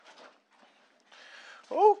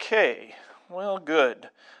Okay, well, good.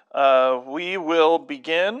 We will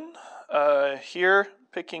begin here,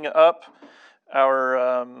 picking up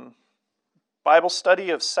our Bible study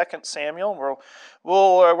of 2 Samuel.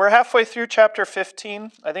 We're halfway through chapter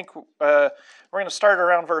 15. I think we're going to start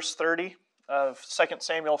around verse 30 of 2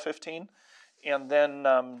 Samuel 15, and then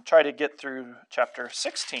try to get through chapter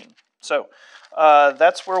 16. So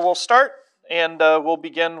that's where we'll start, and we'll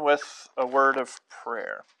begin with a word of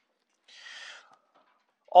prayer.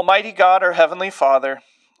 Almighty God, our Heavenly Father,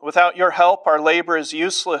 without your help our labor is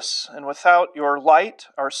useless, and without your light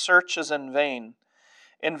our search is in vain.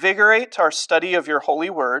 Invigorate our study of your holy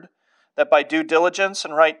word, that by due diligence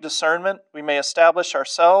and right discernment we may establish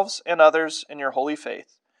ourselves and others in your holy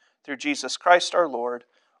faith. Through Jesus Christ our Lord.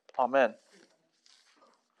 Amen.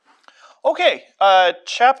 Okay,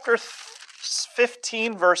 chapter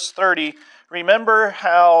 15, verse 30. Remember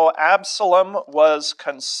how Absalom was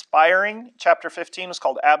conspiring? Chapter 15 is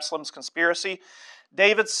called Absalom's Conspiracy.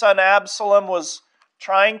 David's son Absalom was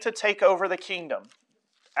trying to take over the kingdom.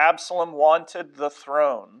 Absalom wanted the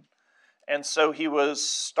throne. And so he was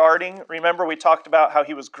starting. Remember, we talked about how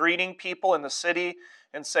he was greeting people in the city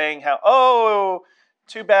and saying how, oh,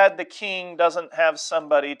 too bad the king doesn't have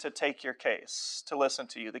somebody to take your case, to listen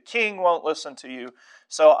to you. The king won't listen to you,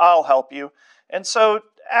 so I'll help you. And so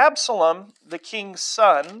Absalom, the king's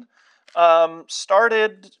son,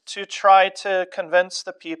 started to try to convince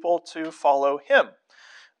the people to follow him.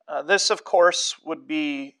 This, of course, would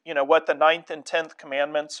be what the 9th and 10th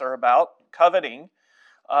commandments are about, coveting,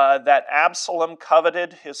 that Absalom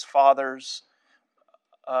coveted his father's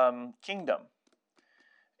kingdom.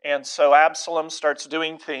 And so Absalom starts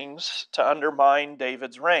doing things to undermine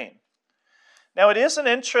David's reign. Now, it is an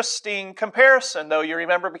interesting comparison, though, you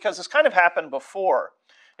remember, because this kind of happened before.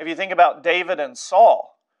 If you think about David and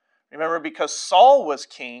Saul, remember, because Saul was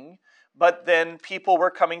king, but then people were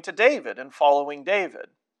coming to David and following David.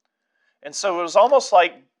 And so it was almost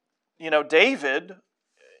like, David,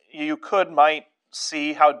 might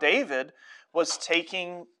see how David was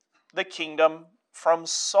taking the kingdom from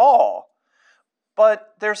Saul.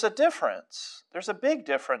 But there's a difference. There's a big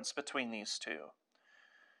difference between these two.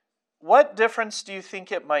 What difference do you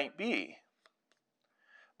think it might be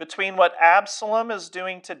between what Absalom is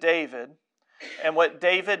doing to David and what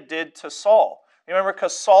David did to Saul? Remember,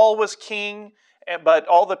 because Saul was king, but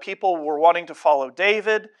all the people were wanting to follow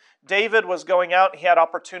David. David was going out, he had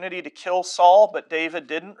opportunity to kill Saul, but David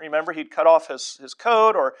didn't. Remember, he'd cut off his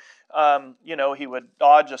coat, or he would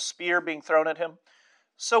dodge a spear being thrown at him.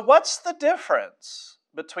 So what's the difference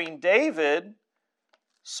between David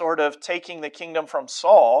sort of taking the kingdom from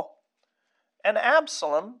Saul and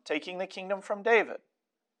Absalom taking the kingdom from David?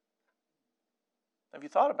 Have you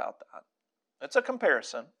thought about that? It's a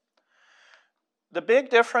comparison. The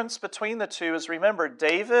big difference between the two is, remember,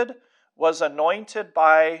 David was anointed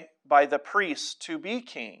by the priest to be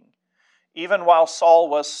king, even while Saul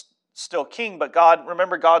was still king. But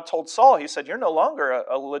God told Saul, he said, you're no longer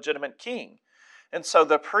a legitimate king. And so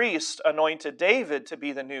the priest anointed David to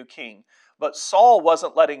be the new king. But Saul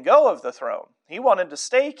wasn't letting go of the throne. He wanted to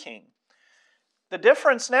stay king. The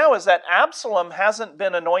difference now is that Absalom hasn't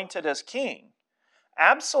been anointed as king.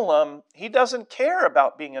 Absalom, he doesn't care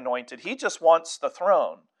about being anointed. He just wants the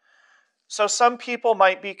throne. So some people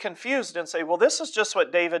might be confused and say, well, this is just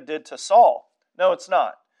what David did to Saul. No, it's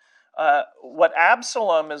not. What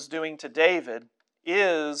Absalom is doing to David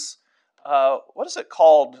is, what is it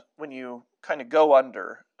called when you kind of go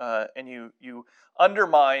under and you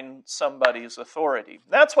undermine somebody's authority?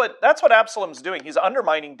 That's what Absalom's doing. He's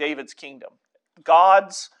undermining David's kingdom,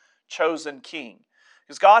 God's chosen king,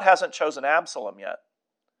 because God hasn't chosen Absalom yet.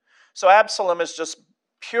 So Absalom is just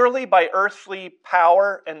purely by earthly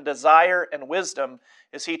power and desire and wisdom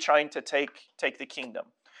is he trying to take the kingdom.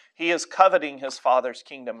 He is coveting his father's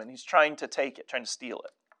kingdom, and he's trying to take it, trying to steal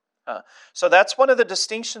it. So that's one of the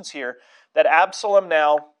distinctions here, that Absalom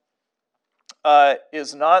now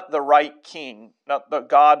is not the right king, not the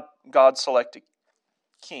God-selected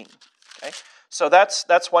king. Okay? So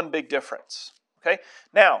that's one big difference. Okay?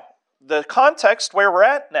 Now, the context where we're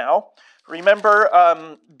at now,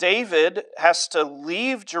 remember, David has to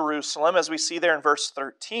leave Jerusalem, as we see there in verse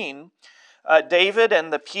 13. David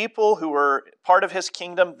and the people who were part of his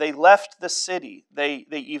kingdom, they left the city. They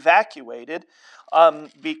evacuated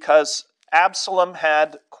because Absalom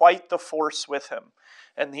had quite the force with him,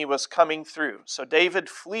 and he was coming through. So David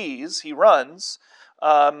flees, he runs,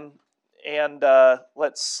 and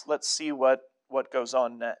let's see what goes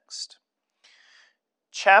on next.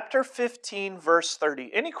 Chapter 15, verse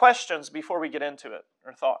 30. Any questions before we get into it,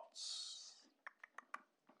 or thoughts?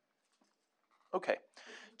 Okay.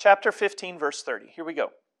 Chapter 15, verse 30. Here we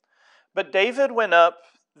go. But David went up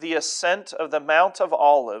the ascent of the Mount of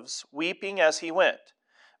Olives, weeping as he went,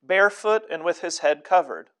 barefoot and with his head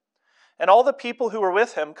covered. And all the people who were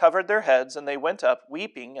with him covered their heads, and they went up,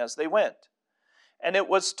 weeping as they went. And it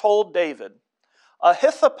was told David,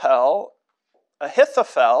 Ahithophel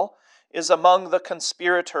is among the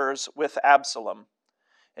conspirators with Absalom.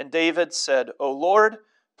 And David said, O Lord,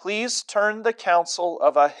 please turn the counsel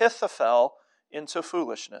of Ahithophel into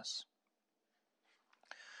foolishness.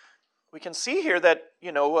 We can see here that,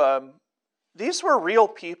 these were real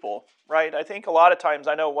people, right? I think a lot of times,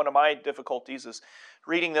 I know one of my difficulties is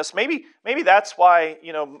reading this. Maybe that's why,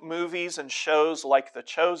 movies and shows like The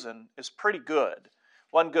Chosen is pretty good.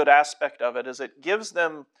 One good aspect of it is it gives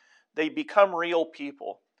them, they become real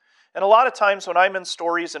people. And a lot of times when I'm in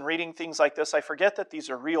stories and reading things like this, I forget that these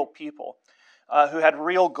are real people who had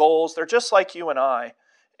real goals. They're just like you and I.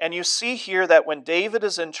 And you see here that when David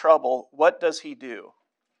is in trouble, what does he do?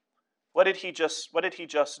 What did he just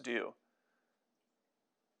do?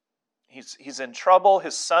 He's in trouble.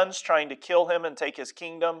 His son's trying to kill him and take his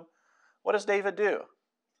kingdom. What does David do?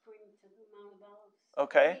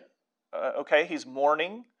 Okay. Okay, he's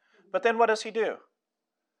mourning. But then what does he do?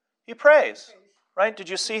 He prays. Right? Did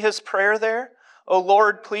you see his prayer there? O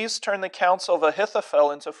Lord, please turn the counsel of Ahithophel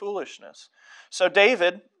into foolishness. So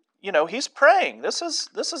David, he's praying. This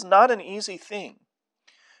is not an easy thing.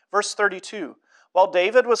 Verse 32, while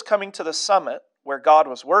David was coming to the summit where God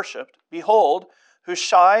was worshipped, behold,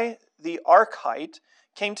 Hushai the Archite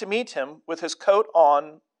came to meet him with his coat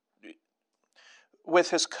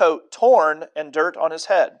torn and dirt on his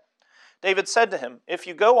head. David said to him, if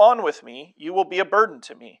you go on with me, you will be a burden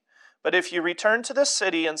to me. But if you return to this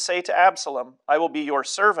city and say to Absalom, I will be your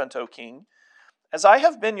servant, O king, as I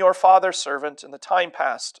have been your father's servant in the time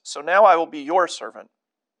past, so now I will be your servant.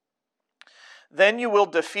 Then you will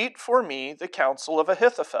defeat for me the counsel of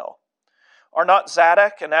Ahithophel. Are not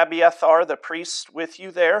Zadok and Abiathar the priests with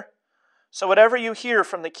you there? So whatever you hear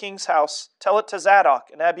from the king's house, tell it to Zadok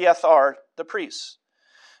and Abiathar the priests.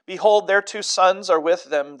 Behold, their 2 sons are with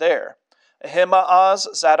them there, Ahimaaz,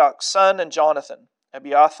 Zadok's son, and Jonathan,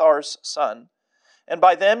 Abiathar's son. And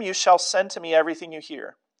by them you shall send to me everything you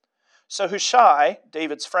hear. So Hushai,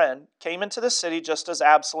 David's friend, came into the city just as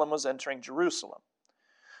Absalom was entering Jerusalem.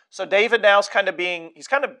 So David now is kind of being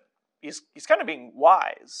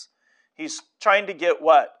wise. He's trying to get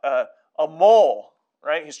what? A mole,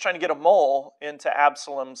 right? He's trying to get a mole into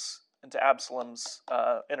Absalom's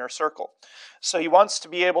inner circle. So he wants to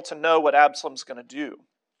be able to know what Absalom's going to do.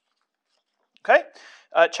 Okay?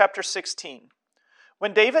 Chapter 16.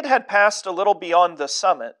 When David had passed a little beyond the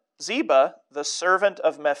summit, Ziba, the servant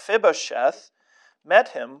of Mephibosheth, met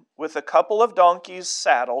him with a couple of donkeys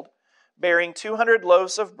saddled, bearing 200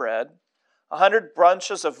 loaves of bread, 100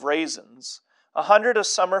 bunches of raisins, 100 of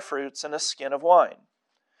summer fruits, and a skin of wine.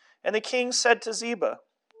 And the king said to Ziba,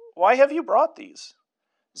 Why have you brought these?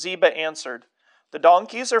 Ziba answered, The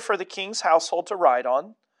donkeys are for the king's household to ride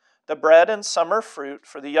on, the bread and summer fruit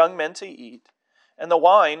for the young men to eat, and the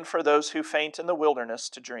wine for those who faint in the wilderness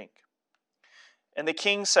to drink. And the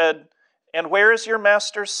king said, And where is your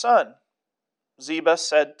master's son? Ziba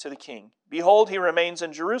said to the king, Behold, he remains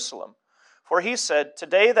in Jerusalem. For he said,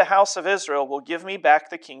 Today the house of Israel will give me back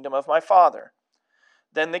the kingdom of my father.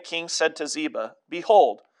 Then the king said to Ziba,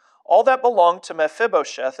 Behold, all that belonged to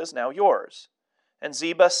Mephibosheth is now yours. And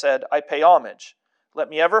Ziba said, I pay homage. Let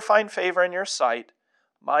me ever find favor in your sight,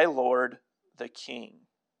 my lord the king.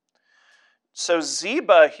 So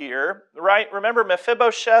Ziba here, right? Remember,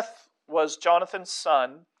 Mephibosheth was Jonathan's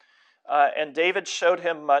son, and David showed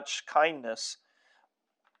him much kindness.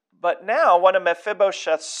 But now one of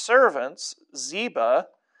Mephibosheth's servants, Ziba,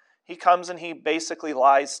 he comes and he basically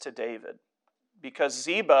lies to David. Because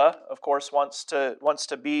Ziba, of course, wants to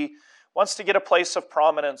get a place of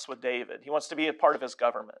prominence with David. He wants to be a part of his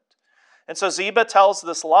government. And so Ziba tells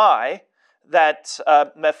this lie that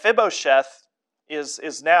Mephibosheth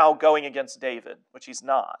is now going against David, which he's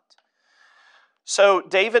not. So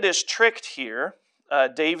David is tricked here.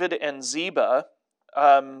 David and Ziba,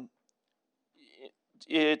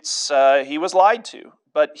 he was lied to,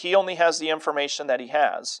 but he only has the information that he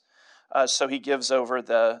has. So he gives over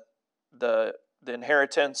the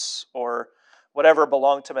inheritance or whatever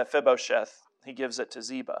belonged to Mephibosheth. He gives it to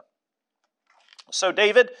Ziba. So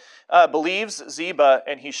David believes Ziba,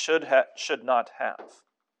 and he should not have.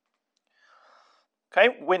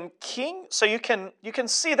 Okay, so you can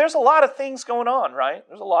see there's a lot of things going on, right?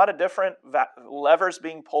 There's a lot of different levers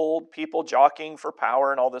being pulled, people jockeying for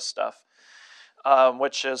power and all this stuff,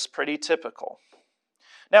 which is pretty typical.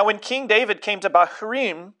 Now, when King David came to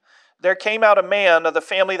Bahurim, there came out a man of the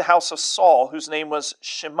family of the house of Saul, whose name was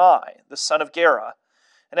Shimei, the son of Gera.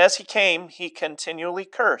 And as he came, he continually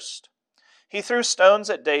cursed. He threw stones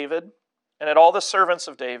at David and at all the servants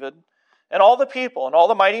of David, and all the people and all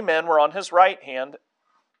the mighty men were on his right hand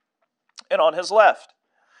and on his left.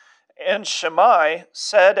 And Shimei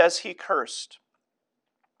said as he cursed,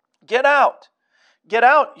 Get out,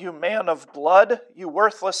 you man of blood, you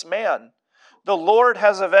worthless man. The Lord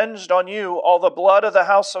has avenged on you all the blood of the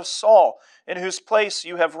house of Saul, in whose place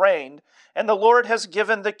you have reigned, and the Lord has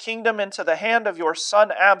given the kingdom into the hand of your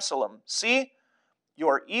son Absalom. See,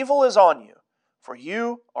 your evil is on you, for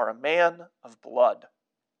you are a man of blood.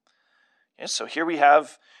 And so here we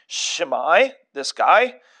have Shimei, this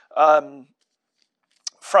guy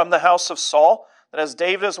from the house of Saul, that as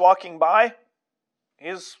David is walking by,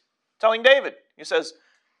 he's telling David, he says,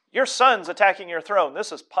 your son's attacking your throne.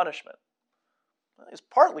 This is punishment. Well, he's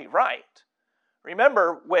partly right.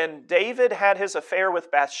 Remember when David had his affair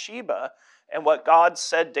with Bathsheba and what God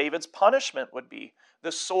said David's punishment would be,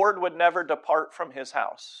 the sword would never depart from his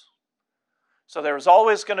house. So there was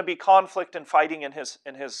always going to be conflict and fighting in his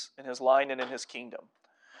line and in his kingdom.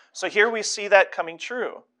 So here we see that coming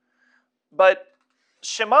true. But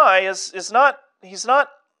Shimei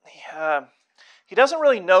he doesn't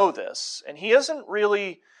really know this, and he isn't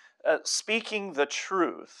really speaking the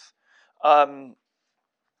truth.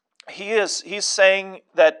 He's saying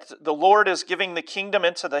that the Lord is giving the kingdom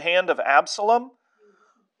into the hand of Absalom.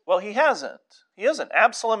 Well, he hasn't. He isn't.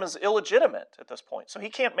 Absalom is illegitimate at this point, so he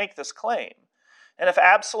can't make this claim. And if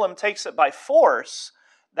Absalom takes it by force,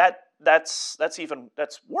 that's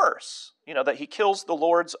worse. That he kills the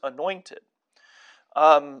Lord's anointed.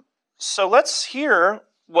 So let's hear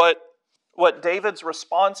what David's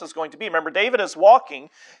response is going to be. Remember, David is walking.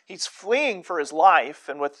 He's fleeing for his life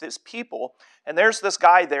and with his people. And there's this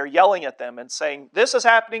guy there yelling at them and saying, this is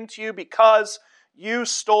happening to you because you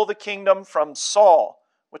stole the kingdom from Saul,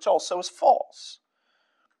 which also is false.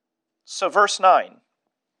 So verse 9.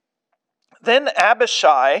 Then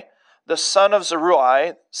Abishai, the son of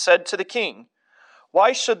Zeruiah, said to the king,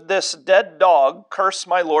 why should this dead dog curse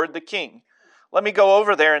my lord the king? Let me go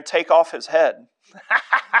over there and take off his head.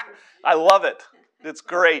 I love it. It's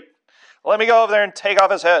great. Let me go over there and take off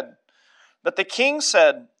his head. But the king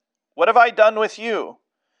said, what have I done with you,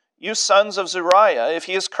 you sons of Zeruiah? If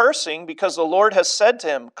he is cursing because the Lord has said to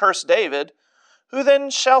him, curse David, who then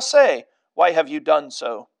shall say, why have you done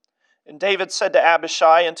so? And David said to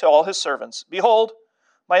Abishai and to all his servants, behold,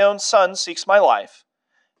 my own son seeks my life.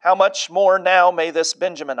 How much more now may this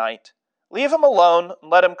Benjaminite? Leave him alone and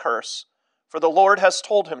let him curse, for the Lord has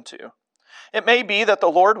told him to. It may be that the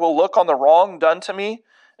Lord will look on the wrong done to me,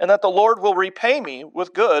 and that the Lord will repay me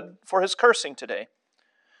with good for his cursing today.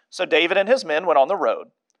 So David and his men went on the road,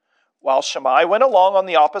 while Shimei went along on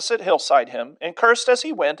the opposite hillside him, and cursed as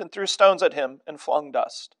he went, and threw stones at him, and flung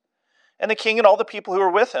dust. And the king and all the people who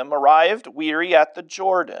were with him arrived weary at the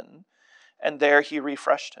Jordan, and there he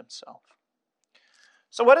refreshed himself.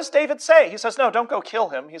 So what does David say? He says, no, don't go kill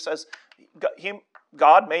him. He says,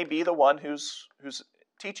 God may be the one who's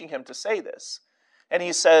teaching him to say this. And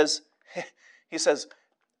he says,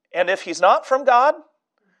 and if he's not from God,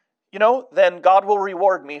 then God will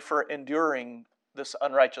reward me for enduring this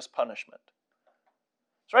unrighteous punishment.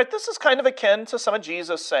 So, right, this is kind of akin to some of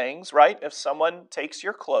Jesus' sayings, right? If someone takes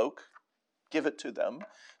your cloak, give it to them.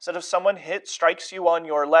 So if someone strikes you on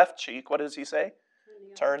your left cheek, what does he say?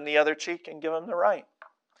 Turn the other cheek and give them the right.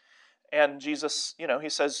 And Jesus, he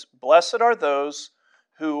says, blessed are those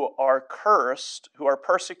who are cursed, who are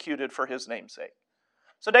persecuted for his name's sake.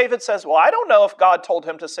 So David says, well, I don't know if God told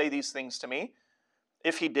him to say these things to me.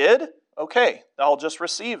 If he did, okay, I'll just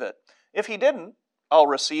receive it. If he didn't, I'll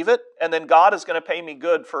receive it, and then God is going to pay me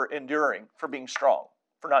good for enduring, for being strong,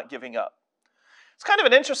 for not giving up. It's kind of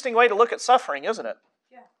an interesting way to look at suffering, isn't it?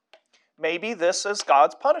 Yeah. Maybe this is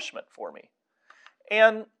God's punishment for me.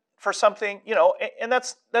 And for something, and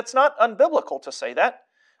that's not unbiblical to say that,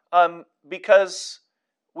 because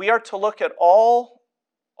we are to look at all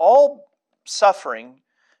suffering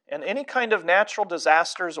and any kind of natural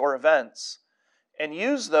disasters or events and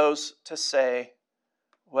use those to say,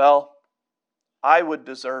 well, I would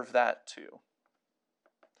deserve that too.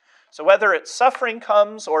 So whether it's suffering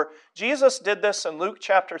comes, or Jesus did this in Luke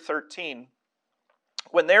chapter 13,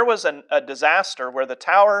 when there was a disaster where the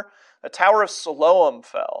Tower of Siloam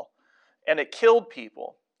fell, and it killed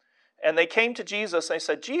people. And they came to Jesus, and they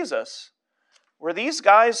said, Jesus, were these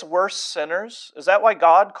guys worse sinners? Is that why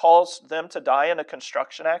God calls them to die in a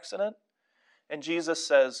construction accident? And Jesus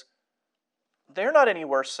says, they're not any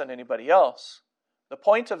worse than anybody else. The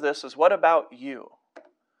point of this is, what about you?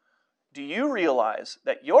 Do you realize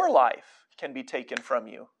that your life can be taken from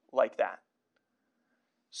you like that?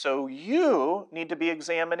 So you need to be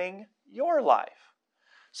examining your life.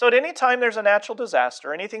 So at any time there's a natural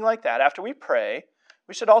disaster, anything like that, after we pray,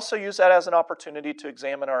 we should also use that as an opportunity to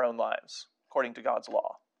examine our own lives according to God's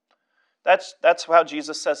law. That's how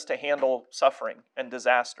Jesus says to handle suffering and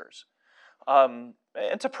disasters. And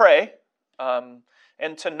to pray,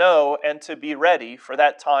 and to know and to be ready for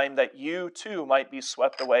that time that you too might be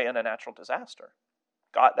swept away in a natural disaster.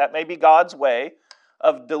 God, that may be God's way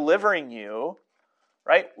of delivering you,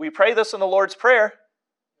 right? We pray this in the Lord's Prayer.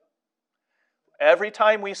 Every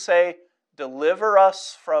time we say, deliver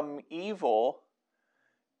us from evil,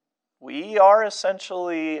 we are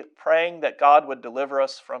essentially praying that God would deliver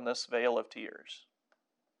us from this vale of tears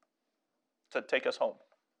to take us home.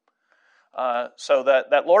 So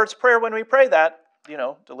that Lord's Prayer, when we pray that,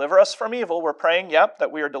 deliver us from evil, we're praying,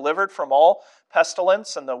 that we are delivered from all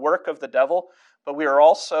pestilence and the work of the devil, but we are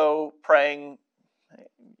also praying,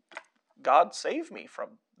 God, save me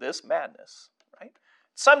from this madness, right?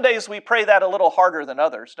 Some days we pray that a little harder than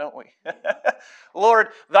others, don't we? Lord,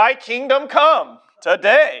 thy kingdom come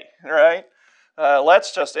today, right?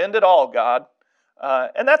 Let's just end it all, God.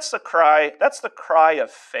 And that's the cry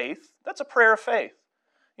of faith. That's a prayer of faith.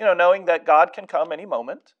 Knowing that God can come any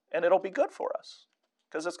moment and it'll be good for us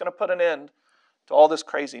because it's going to put an end to all this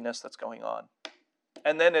craziness that's going on.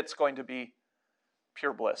 And then it's going to be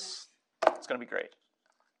pure bliss. It's going to be great.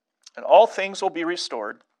 And all things will be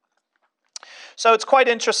restored. So it's quite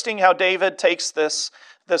interesting how David takes this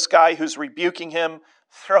guy who's rebuking him,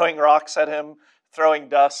 throwing rocks at him, throwing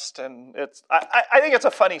dust, and I think it's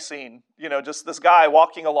a funny scene, just this guy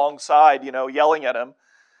walking alongside, yelling at him.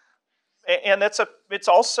 And it's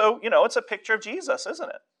also, it's a picture of Jesus, isn't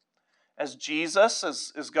it? As Jesus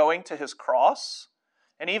is going to his cross,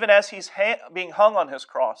 and even as he's being hung on his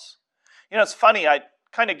cross. It's funny, I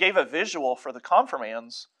kind of gave a visual for the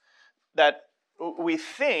confirmands that we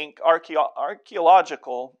think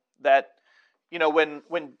archaeological that,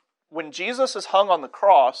 when Jesus is hung on the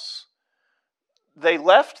cross, they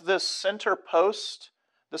left this center post.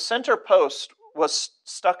 The center post was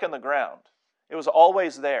stuck in the ground. It was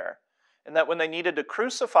always there. And that when they needed to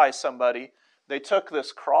crucify somebody, they took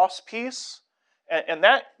this cross piece, and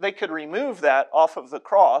that they could remove that off of the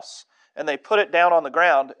cross, and they put it down on the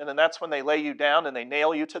ground, and then that's when they lay you down and they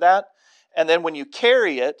nail you to that. And then when you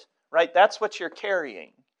carry it, right, that's what you're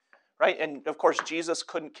carrying, right? And of course, Jesus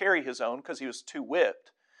couldn't carry his own because he was too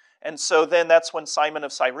whipped. And so then that's when Simon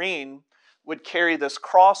of Cyrene would carry this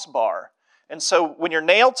crossbar. And so when you're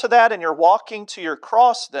nailed to that and you're walking to your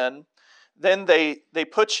cross then they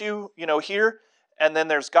put you, here, and then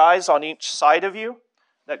there's guys on each side of you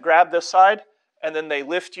that grab this side, and then they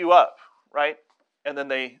lift you up, right? And then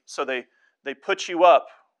they put you up,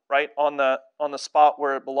 right, on the spot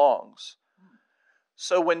where it belongs.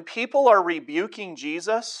 So when people are rebuking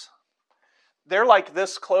Jesus, they're like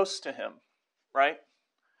this close to him, right?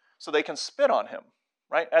 So they can spit on him,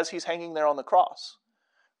 right, as he's hanging there on the cross.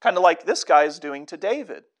 Kind of like this guy is doing to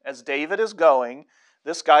David. As David is going,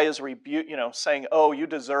 this guy is saying, oh, you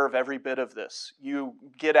deserve every bit of this. You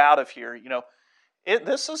get out of here.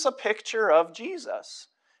 This is a picture of Jesus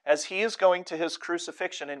as he is going to his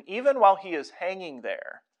crucifixion. And even while he is hanging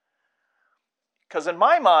there, because in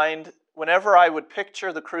my mind, whenever I would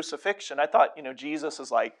picture the crucifixion, I thought, Jesus is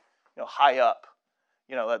like, high up.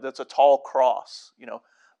 That's a tall cross,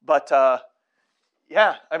 But,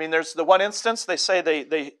 there's the one instance, they say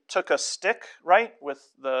they took a stick, right, with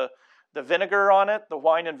the vinegar on it, the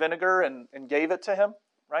wine and vinegar, and gave it to him,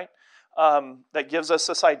 right? That gives us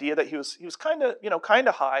this idea that he was kind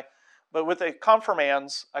of high. But with the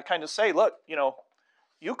confirmands, I kind of say, look,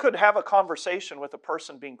 you could have a conversation with a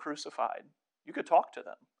person being crucified. You could talk to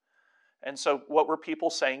them. And so what were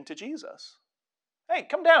people saying to Jesus? Hey,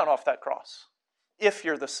 come down off that cross if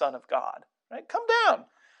you're the Son of God, right? Come down.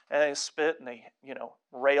 And they spit and they,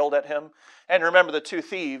 railed at him. And remember the two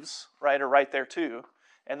thieves, right, are right there too.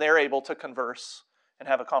 And they're able to converse and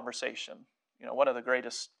have a conversation. One of the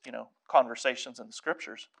greatest, conversations in the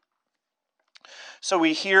Scriptures. So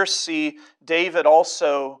we here see David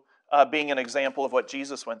also being an example of what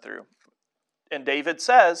Jesus went through. And David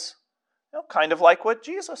says, kind of like what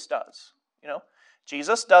Jesus does.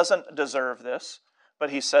 Jesus doesn't deserve this,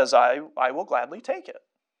 but he says, I will gladly take it.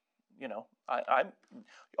 I'm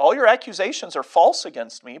all your accusations are false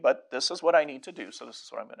against me, but this is what I need to do, so this is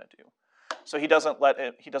what I'm going to do. So he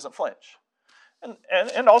doesn't flinch.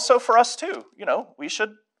 And also for us too, we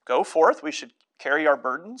should go forth, we should carry our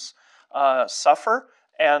burdens, suffer,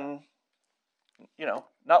 and,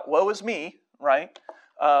 not woe is me, right?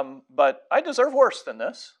 But I deserve worse than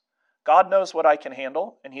this. God knows what I can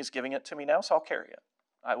handle, and he's giving it to me now, so I'll carry it.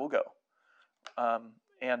 I will go.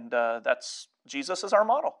 That's Jesus is our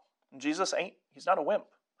model. Jesus he's not a wimp.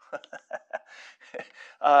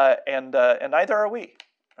 And neither are we,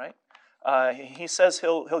 right? He says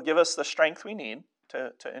he'll give us the strength we need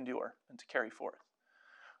to endure and to carry forth.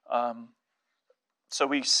 So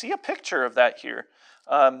we see a picture of that here.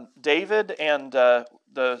 David and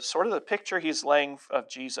the picture he's laying of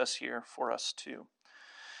Jesus here for us too,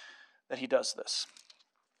 that he does this.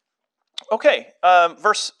 Okay,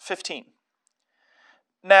 verse 15.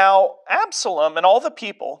 Now Absalom and all the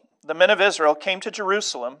people, the men of Israel, came to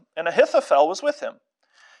Jerusalem, and Ahithophel was with him.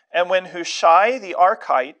 And when Hushai the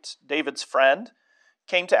Archite, David's friend,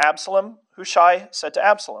 came to Absalom, Hushai said to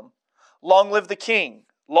Absalom, "Long live the king!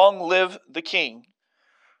 Long live the king!"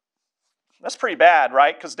 That's pretty bad,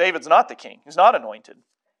 right? Because David's not the king. He's not anointed.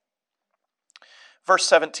 Verse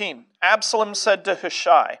 17, Absalom said to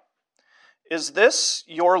Hushai, "Is this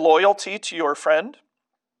your loyalty to your friend?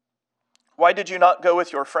 Why did you not go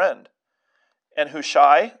with your friend?" And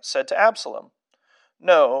Hushai said to Absalom,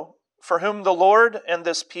 "No, for whom the Lord and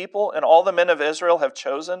this people and all the men of Israel have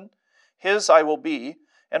chosen, his I will be,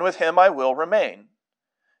 and with him I will remain.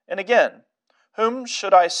 And again, whom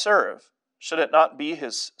should I serve? Should it not be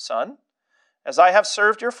his son? As I have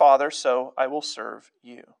served your father, so I will serve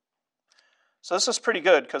you." So this is pretty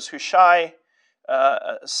good because Hushai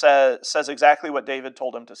says exactly what David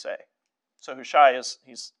told him to say. So Hushai he's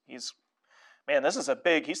this is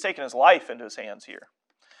he's taking his life into his hands here,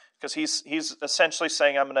 because he's essentially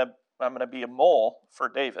saying, I'm gonna be a mole for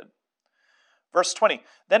David. Verse 20,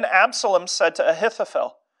 then Absalom said to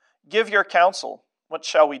Ahithophel, "Give your counsel, what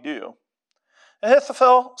shall we do?"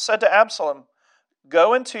 Ahithophel said to Absalom,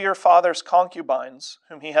 "Go into your father's concubines,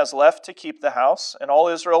 whom he has left to keep the house, and all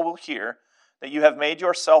Israel will hear that you have made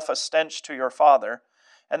yourself a stench to your father,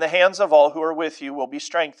 and the hands of all who are with you will be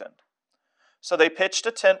strengthened." So they pitched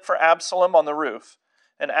a tent for Absalom on the roof,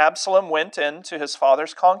 and Absalom went in to his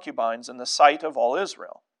father's concubines in the sight of all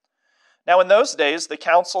Israel. Now in those days the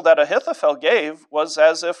counsel that Ahithophel gave was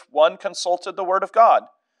as if one consulted the word of God.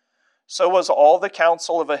 So was all the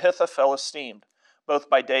counsel of Ahithophel esteemed, both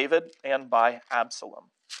by David and by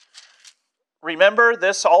Absalom. Remember,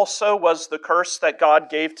 this also was the curse that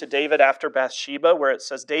God gave to David after Bathsheba, where it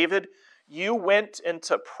says, "David, you went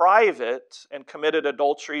into private and committed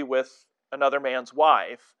adultery with another man's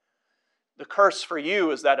wife. The curse for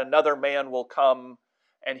you is that another man will come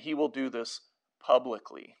and he will do this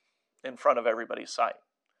publicly in front of everybody's sight."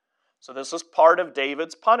 So this is part of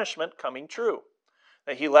David's punishment coming true.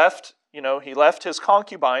 That he left his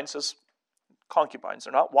concubines. His concubines,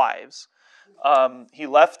 they're not wives. He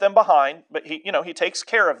left them behind, but he takes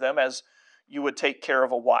care of them as you would take care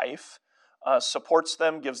of a wife, supports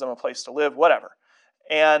them, gives them a place to live, whatever.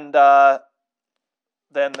 And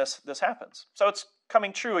then this happens. So it's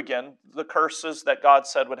coming true again, the curses that God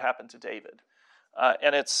said would happen to David.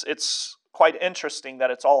 And it's quite interesting that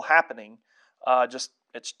it's all happening.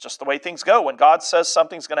 It's just the way things go. When God says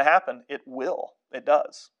something's going to happen, it will. It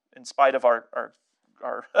does, in spite of our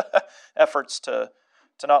efforts to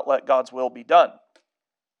not let God's will be done.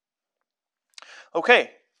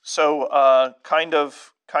 Okay, so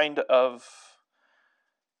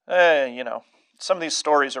some of these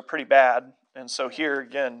stories are pretty bad. And so here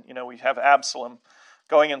again, we have Absalom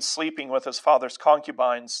going and sleeping with his father's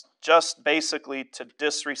concubines, just basically to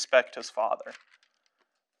disrespect his father.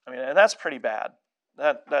 I mean, and that's pretty bad.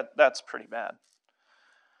 That's pretty bad.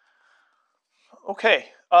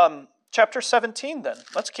 Okay, chapter 17 then.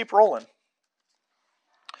 Let's keep rolling.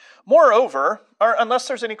 Moreover, or unless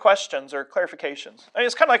there's any questions or clarifications, I mean,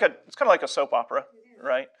 it's kind of like a soap opera,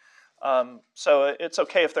 right? So it's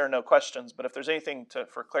okay if there are no questions, but if there's anything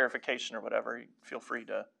for clarification or whatever, you feel free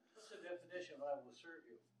to. What's the definition of "I will serve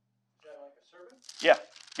you"? Is that like a servant?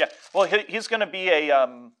 Yeah. Well, he's going to be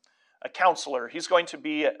a counselor. He's going to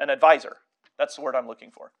be an advisor. That's the word I'm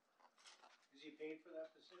looking for. Is he paid for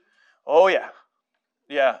that position? Oh yeah.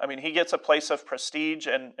 Yeah. I mean, he gets a place of prestige,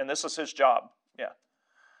 and this is his job. Yeah.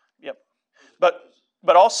 Yep.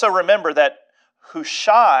 But also remember that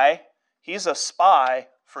Hushai, he's a spy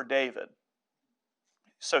for David.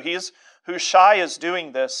 So Hushai is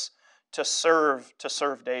doing this to serve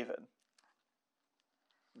David.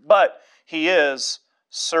 But he is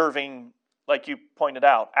serving, like you pointed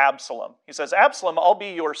out, Absalom. He says, "Absalom, I'll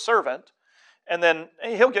be your servant," and then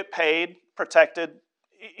he'll get paid, protected.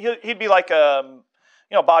 He'd be like a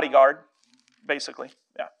bodyguard, basically.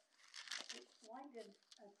 Yeah. Why did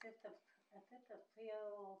Ahithophel?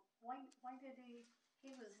 Why did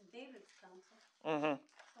he was David's counsel? Mm-hmm.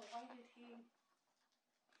 So why did he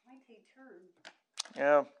turn?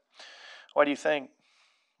 Yeah. Why do you think?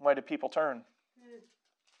 Why do people turn?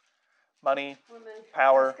 Money, Women.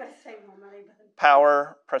 Power. I was gonna say more money, but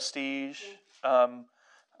power, prestige.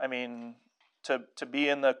 I mean, to be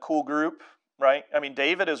in the cool group, right? I mean,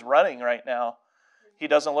 David is running right now. He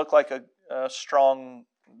doesn't look like a strong,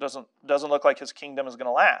 doesn't look like his kingdom is going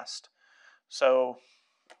to last. So,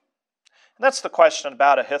 and that's the question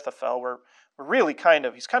about Ahithophel. We're really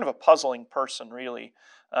he's kind of a puzzling person, really,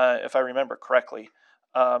 if I remember correctly.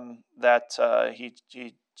 That he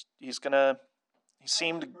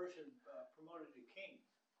seemed Person promoted to king.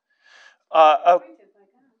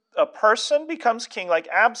 A person becomes king, like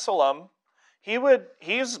Absalom.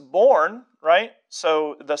 He's born, right?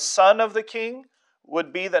 So the son of the king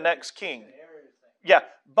would be the next king. Yeah,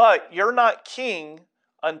 but you're not king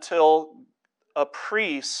until a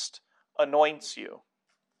priest anoints you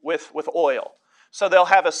with oil. So they'll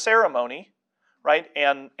have a ceremony, right?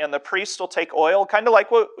 And the priest will take oil, kind of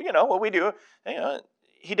like what we do.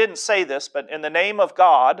 He didn't say this, but in the name of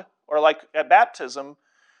God, or like at baptism,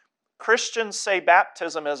 Christians say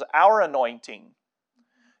baptism is our anointing,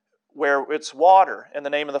 where it's water in the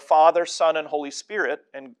name of the Father, Son, and Holy Spirit,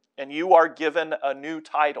 and you are given a new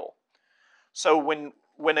title. So when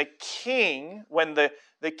the king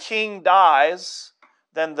dies,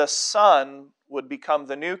 then the son would become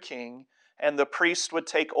the new king, and the priest would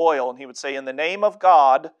take oil, and he would say, in the name of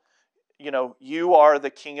God, you are the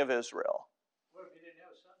king of Israel. What if he didn't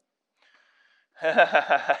have a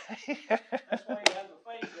son? That's why you have the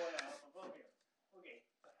fight going on above here. Okay.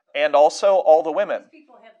 And also all the women,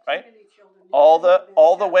 people have right? too many children.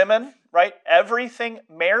 All the women, right? Everything,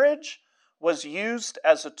 marriage was used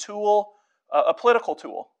as a tool, a political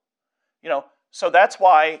tool. So that's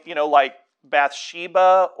why, like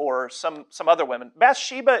Bathsheba or some other women.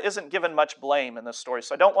 Bathsheba isn't given much blame in this story,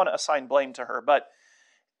 so I don't want to assign blame to her. But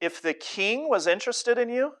if the king was interested in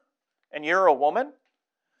you and you're a woman,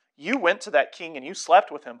 you went to that king and you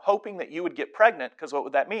slept with him, hoping that you would get pregnant, because what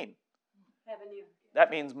would that mean? That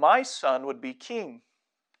means my son would be king.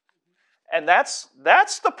 And that's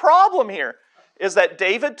the problem here, is that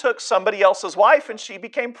David took somebody else's wife and she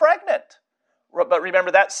became pregnant. But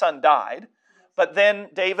remember, that son died. But then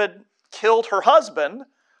David killed her husband,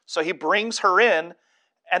 so he brings her in,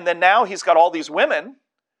 and then now he's got all these women.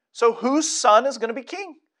 So whose son is going to be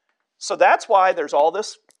king? So that's why there's all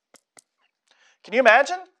this. Can you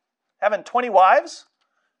imagine having 20 wives?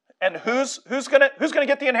 And who's going to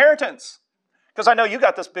get the inheritance? Because I know you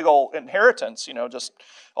got this big old inheritance, just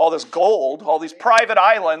all this gold, all these private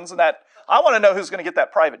islands, and that. I want to know who's going to get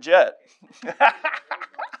that private jet.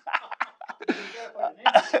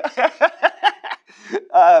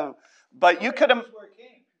 But you could.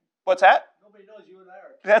 What's that? Nobody knows you and I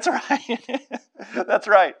are. That's right. That's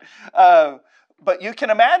right. But you can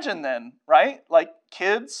imagine then, right? Like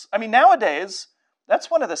kids. I mean, nowadays, that's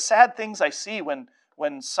one of the sad things I see when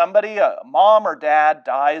somebody, a mom or dad,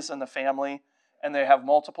 dies in the family and they have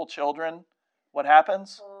multiple children. What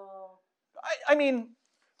happens? I mean,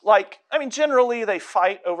 generally they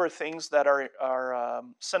fight over things that are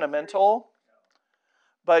sentimental.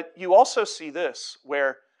 But you also see this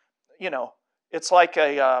where, it's like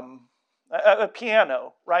a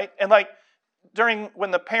piano, right? And like when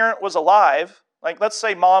the parent was alive, like let's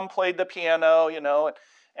say mom played the piano,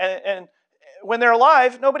 and when they're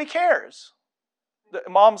alive, nobody cares. The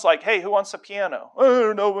mom's like, hey, who wants a piano?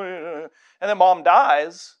 Oh, nobody. And then mom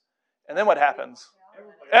dies, and then what happens?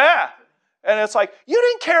 Yeah. And it's like, you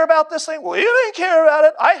didn't care about this thing? Well, you didn't care about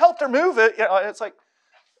it. I helped her move it. It's like,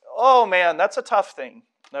 oh man, that's a tough thing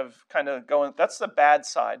of kind of going, that's the bad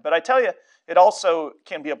side. But I tell you, it also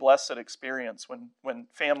can be a blessed experience when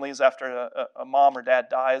families, after a mom or dad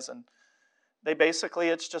dies, and they basically,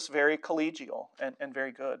 it's just very collegial and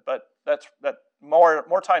very good. But that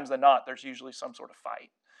more times than not, there's usually some sort of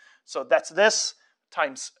fight. So that's this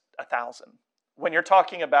times 1,000. When you're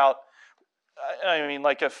talking about,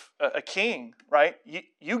 like if a king, right?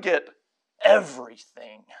 You get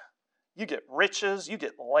everything. You get riches, you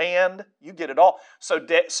get land, you get it all. So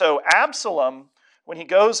Absalom, when he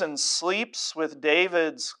goes and sleeps with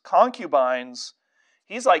David's concubines,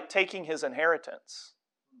 he's like taking his inheritance.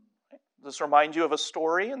 Does this remind you of a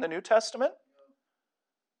story in the New Testament?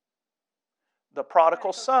 The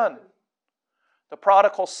prodigal son. The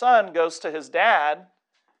prodigal son goes to his dad,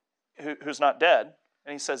 who's not dead,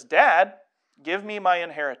 and he says, Dad, give me my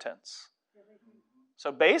inheritance.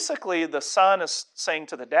 So basically, the son is saying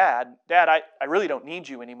to the dad, Dad, I really don't need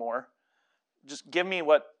you anymore. Just give me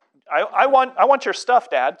what I want your stuff,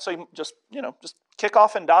 Dad. So just kick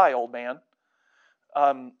off and die, old man.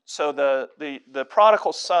 So the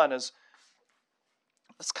prodigal son it's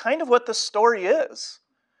kind of what this story is.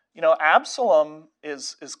 Absalom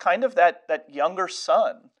is kind of that younger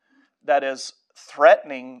son that is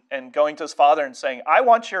threatening and going to his father and saying, I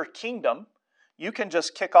want your kingdom. You can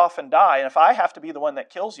just kick off and die. And if I have to be the one that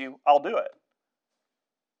kills you, I'll do it.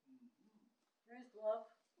 There's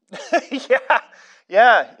love.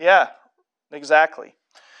 Yeah, exactly.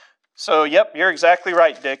 So, yep, you're exactly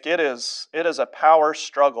right, Dick. It is a power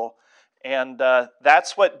struggle. And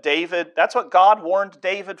that's what God warned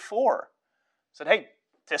David for. He said, hey,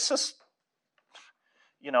 this is,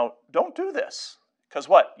 don't do this. Because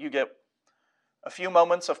what? You get a few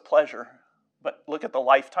moments of pleasure, but look at the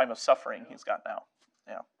lifetime of suffering he's got now.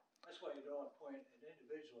 Yeah. That's why you don't appoint an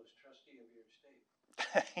individual as trustee of your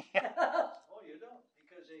estate. Yeah. Oh, you don't,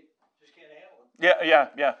 because they just can't handle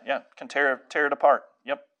it. Yeah. Can tear it apart.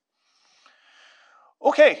 Yep.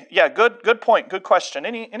 Okay, yeah, good point, good question.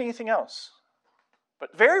 Anything else?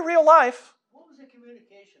 But very real life. What was the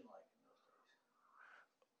communication like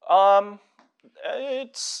in those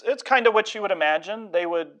days? It's kind of what you would imagine. They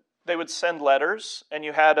would send letters, and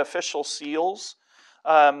you had official seals.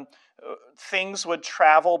 Things would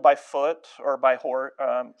travel by foot or by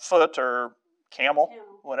foot or camel,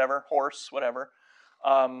 whatever, horse, whatever.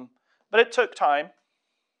 But it took time.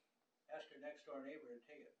 Ask your next door neighbor to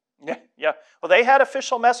take it. Yeah. Well, they had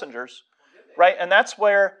official messengers, right? And that's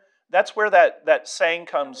where that saying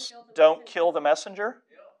comes: "Don't kill the messenger."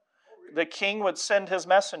 The king would send his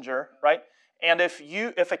messenger, right? And if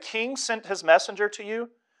a king sent his messenger to you,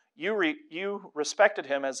 you respected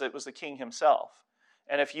him as it was the king himself.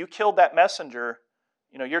 And if you killed that messenger,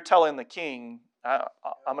 you're telling the king, I'm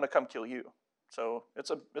going to come kill you. So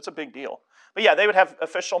it's a big deal. But yeah, they would have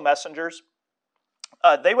official messengers.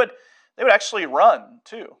 They would actually run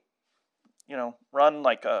too. Run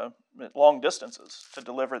like long distances to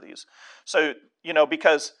deliver these. So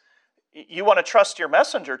because you want to trust your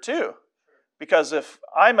messenger too. Because if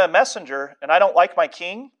I'm a messenger and I don't like my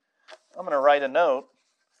king, I'm going to write a note.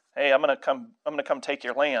 Hey, I'm going to come take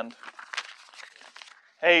your land.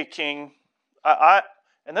 Hey, king,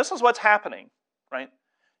 and this is what's happening, right?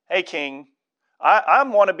 Hey, king, I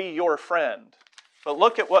want to be your friend, but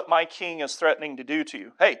look at what my king is threatening to do to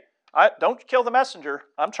you. Hey, don't kill the messenger.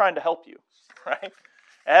 I'm trying to help you, right?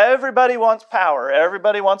 Everybody wants power.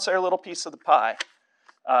 Everybody wants their little piece of the pie.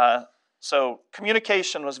 So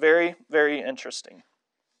communication was very, very interesting.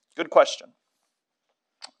 Good question.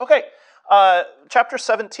 Okay, chapter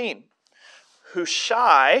 17.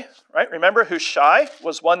 Hushai, right? Remember Hushai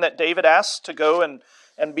was one that David asked to go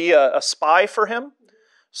and be a spy for him.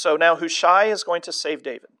 So now Hushai is going to save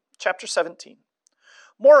David. Chapter 17.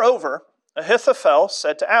 Moreover, Ahithophel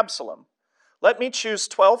said to Absalom, let me choose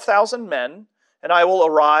 12,000 men, and I will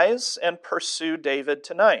arise and pursue David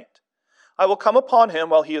tonight. I will come upon him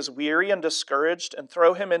while he is weary and discouraged and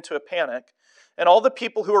throw him into a panic, and all the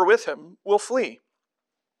people who are with him will flee.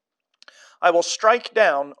 I will strike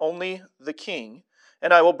down only the king,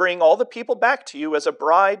 and I will bring all the people back to you as a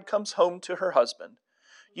bride comes home to her husband.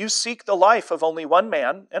 You seek the life of only one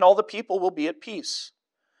man, and all the people will be at peace.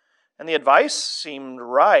 And the advice seemed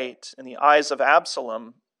right in the eyes of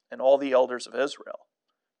Absalom and all the elders of Israel.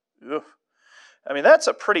 Oof. I mean, that's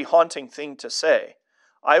a pretty haunting thing to say.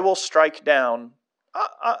 I will strike down,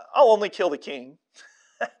 I'll only kill the king.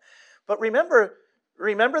 But remember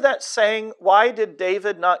that saying, why did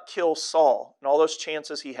David not kill Saul and all those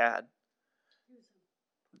chances he had?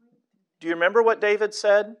 Do you remember what David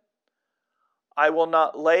said? I will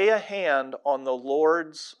not lay a hand on the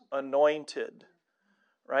Lord's anointed,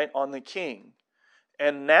 right, on the king.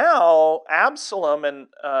 And now Absalom and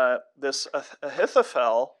this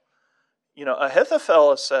Ahithophel,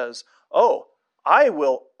 Ahithophel says, oh, I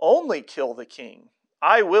will only kill the king.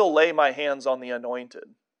 I will lay my hands on the anointed.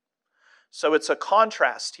 So it's a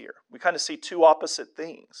contrast here. We kind of see two opposite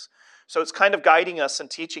things. So it's kind of guiding us and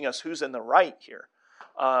teaching us who's in the right here.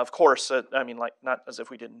 Of course, not as if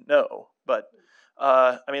we didn't know, but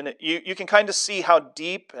you can kind of see how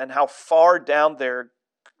deep and how far down they're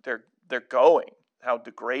going, how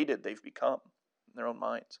degraded they've become in their own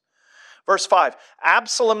minds. Verse 5,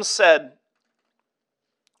 Absalom said,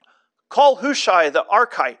 call Hushai the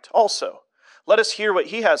Archite also. Let us hear what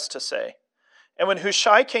he has to say. And when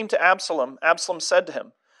Hushai came to Absalom, Absalom said to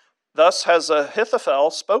him, thus has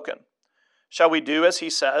Ahithophel spoken. Shall we do as he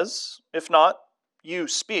says? If not, you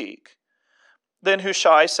speak. Then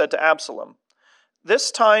Hushai said to Absalom,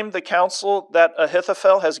 this time the counsel that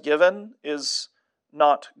Ahithophel has given is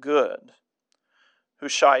not good.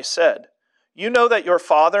 Hushai said, you know that your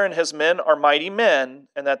father and his men are mighty men,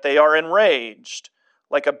 and that they are enraged,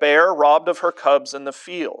 like a bear robbed of her cubs in the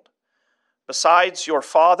field. Besides, your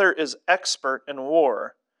father is expert in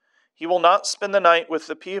war. He will not spend the night with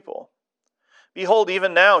the people. Behold,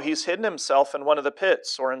 even now he's hidden himself in one of the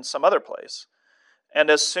pits or in some other place. And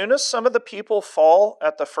as soon as some of the people fall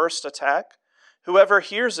at the first attack, whoever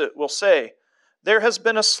hears it will say, 'There has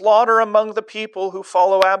been a slaughter among the people who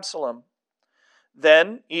follow Absalom.'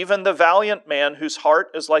 Then even the valiant man whose heart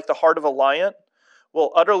is like the heart of a lion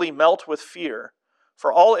will utterly melt with fear.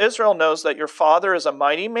 For all Israel knows that your father is a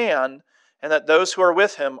mighty man, and that those who are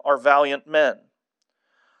with him are valiant men.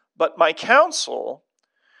 But my counsel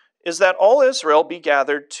is that all Israel be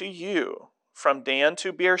gathered to you, from Dan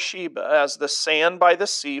to Beersheba, as the sand by the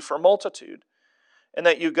sea for multitude, and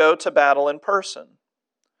that you go to battle in person.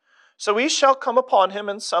 So we shall come upon him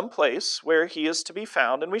in some place where he is to be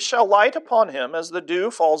found, and we shall light upon him as the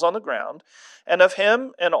dew falls on the ground, and of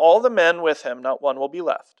him and all the men with him not one will be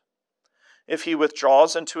left. If he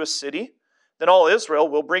withdraws into a city, then all Israel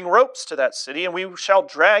will bring ropes to that city, and we shall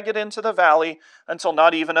drag it into the valley until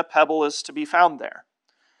not even a pebble is to be found there."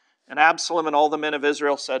 And Absalom and all the men of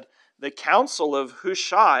Israel said, "The counsel of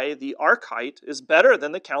Hushai the Archite is better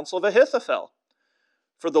than the counsel of Ahithophel."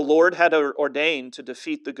 For the Lord had ordained to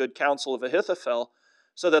defeat the good counsel of Ahithophel,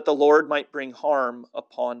 so that the Lord might bring harm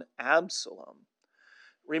upon Absalom.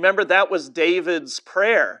 Remember, that was David's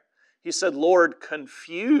prayer. He said, "Lord,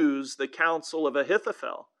 confuse the counsel of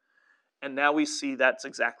Ahithophel." And now we see that's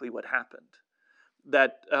exactly what happened.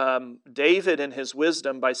 That David, in his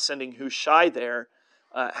wisdom, by sending Hushai there,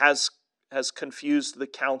 has confused the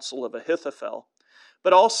counsel of Ahithophel.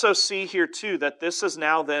 But also see here too that this is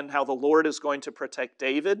now then how the Lord is going to protect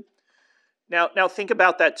David. Now think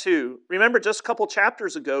about that too. Remember, just a couple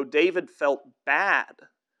chapters ago, David felt bad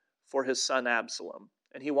for his son Absalom,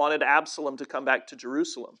 and he wanted Absalom to come back to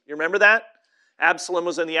Jerusalem. You remember that? Absalom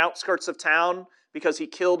was in the outskirts of town because he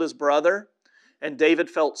killed his brother, and David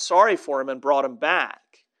felt sorry for him and brought him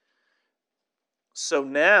back. So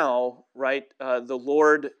now, right, the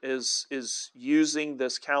Lord is using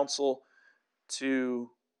this counsel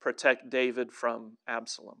to protect David from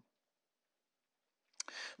Absalom.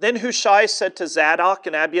 Then Hushai said to Zadok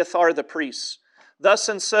and Abiathar the priests, "Thus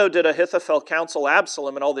and so did Ahithophel counsel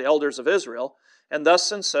Absalom and all the elders of Israel, and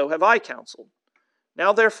thus and so have I counseled.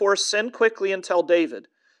 Now therefore send quickly and tell David,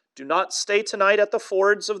 'Do not stay tonight at the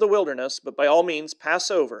fords of the wilderness, but by all means pass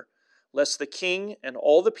over, lest the king and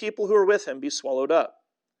all the people who are with him be swallowed up.'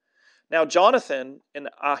 Now Jonathan and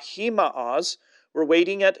Ahimaaz were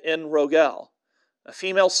waiting at En-Rogel. A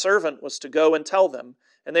female servant was to go and tell them,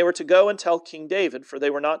 and they were to go and tell King David, for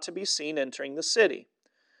they were not to be seen entering the city.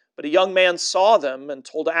 But a young man saw them and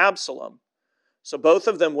told Absalom. So both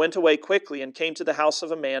of them went away quickly and came to the house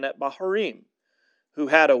of a man at Bahurim, who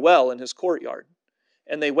had a well in his courtyard,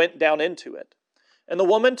 and they went down into it. And the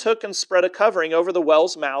woman took and spread a covering over the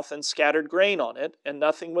well's mouth and scattered grain on it, and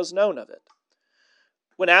nothing was known of it.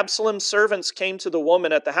 When Absalom's servants came to the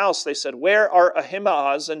woman at the house, they said, 'Where are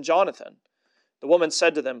Ahimaaz and Jonathan?' The woman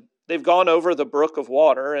said to them, 'They've gone over the brook of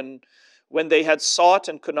water,' and when they had sought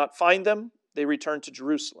and could not find them, they returned to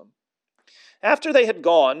Jerusalem. After they had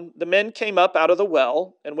gone, the men came up out of the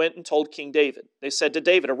well and went and told King David. They said to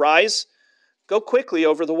David, 'Arise, go quickly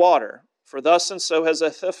over the water, for thus and so has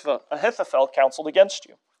Ahithophel counseled against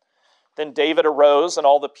you.' Then David arose and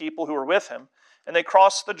all the people who were with him, and they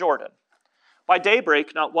crossed the Jordan. By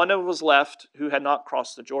daybreak, not one was left who had not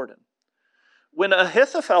crossed the Jordan. When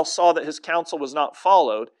Ahithophel saw that his counsel was not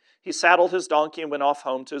followed, he saddled his donkey and went off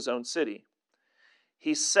home to his own city.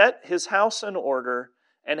 He set his house in order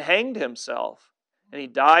and hanged himself, and he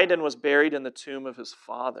died and was buried in the tomb of his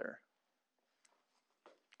father."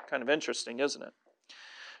 Kind of interesting, isn't it?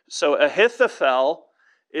 So Ahithophel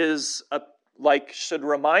should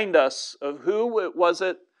remind us of who was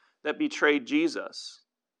it that betrayed Jesus.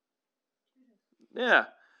 Yeah.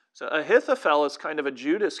 So Ahithophel is kind of a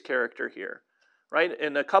Judas character here, right?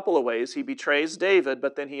 In a couple of ways. He betrays David,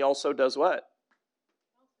 but then he also does what?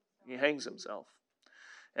 He hangs himself.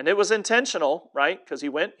 And it was intentional, right? Because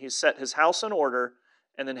he set his house in order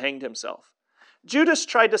and then hanged himself. Judas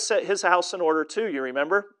tried to set his house in order too, you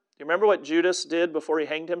remember? You remember what Judas did before he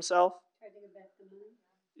hanged himself? Tried to get back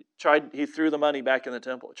the money. He threw the money back in the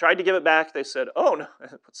temple. Tried to give it back. They said, "Oh, no."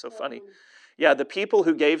 What's so funny? Yeah, the people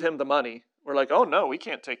who gave him the money were like, "Oh, no, we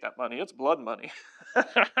can't take that money. It's blood money."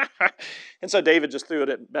 And so David just threw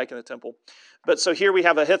it back in the temple. But so here we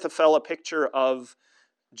have Ahithophel, a picture of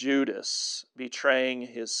Judas betraying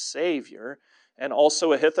his Savior, and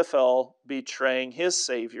also Ahithophel betraying his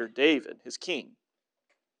Savior, David, his king.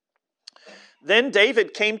 Then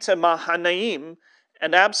David came to Mahanaim,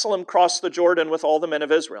 and Absalom crossed the Jordan with all the men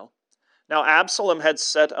of Israel. Now Absalom had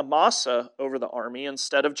set Amasa over the army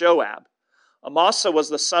instead of Joab. Amasa was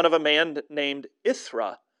the son of a man named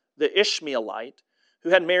Ithra, the Ishmaelite, who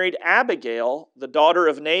had married Abigail, the daughter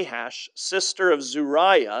of Nahash, sister of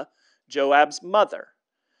Zeruiah, Joab's mother.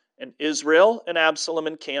 And Israel and Absalom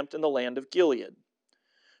encamped in the land of Gilead.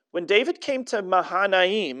 When David came to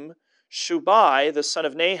Mahanaim, Shubai, the son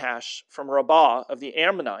of Nahash, from Rabbah of the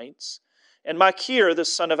Ammonites, and Machir, the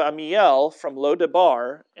son of Amiel, from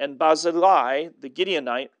Lodebar, and Barzillai, the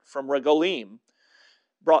Gideonite, from Regalim,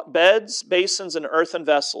 brought beds, basins, and earthen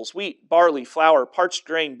vessels, wheat, barley, flour, parched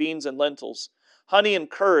grain, beans, and lentils, honey and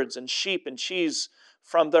curds, and sheep and cheese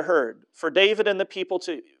from the herd, for David and the people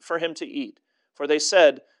for him to eat. For they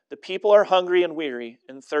said, the people are hungry and weary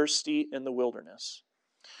and thirsty in the wilderness.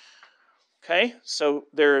 Okay, so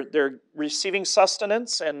they're receiving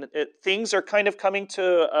sustenance, and things are kind of coming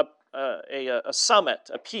to a summit,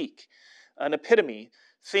 a peak, an epitome.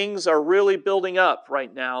 Things are really building up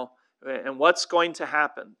right now, and what's going to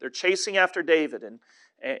happen? They're chasing after David,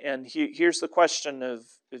 and here's the question of,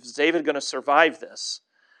 is David going to survive this?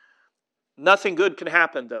 Nothing good can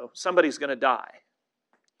happen, though. Somebody's going to die.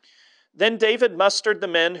 Then David mustered the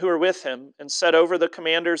men who were with him and set over the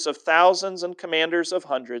commanders of thousands and commanders of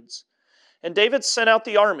hundreds. And David sent out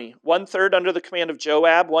the army, 1/3 under the command of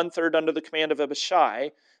Joab, 1/3 under the command of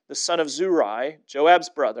Abishai, the son of Zeruiah, Joab's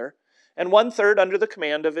brother, and 1/3 under the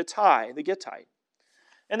command of Ittai, the Gittite.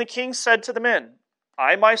 And the king said to the men,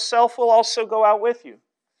 I myself will also go out with you.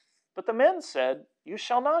 But the men said, you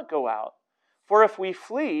shall not go out, for if we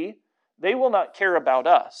flee, they will not care about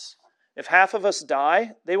us. If half of us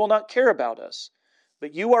die, they will not care about us.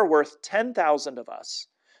 But you are worth 10,000 of us.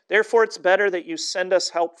 Therefore it's better that you send us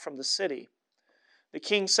help from the city. The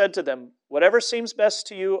king said to them, whatever seems best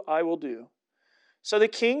to you, I will do. So the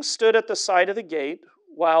king stood at the side of the gate,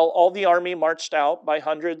 while all the army marched out by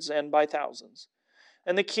hundreds and by thousands.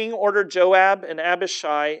 And the king ordered Joab and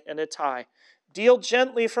Abishai and Ittai, deal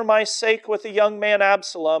gently for my sake with the young man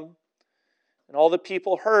Absalom. And all the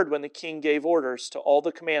people heard when the king gave orders to all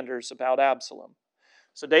the commanders about Absalom.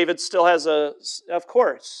 So David still has of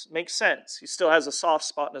course, makes sense. He still has a soft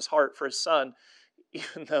spot in his heart for his son,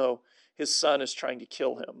 even though his son is trying to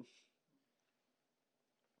kill him.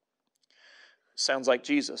 Sounds like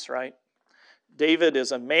Jesus, right? David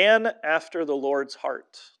is a man after the Lord's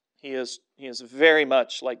heart. He is very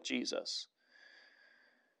much like Jesus.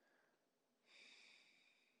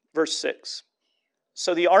 Verse 6.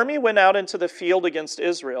 So the army went out into the field against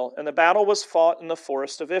Israel, and the battle was fought in the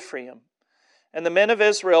forest of Ephraim. And the men of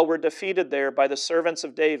Israel were defeated there by the servants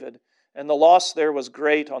of David, and the loss there was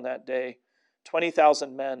great on that day,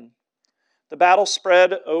 20,000 men. The battle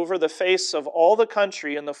spread over the face of all the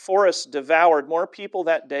country, and the forest devoured more people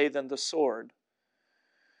that day than the sword.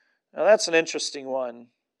 Now that's an interesting one.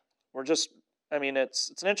 It's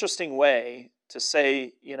an interesting way to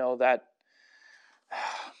say, that,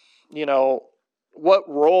 what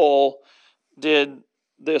role did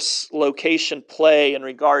this location play in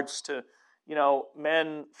regards to,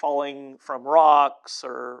 men falling from rocks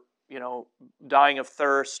or, dying of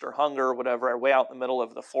thirst or hunger or whatever, way out in the middle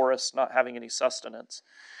of the forest, not having any sustenance.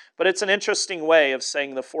 But it's an interesting way of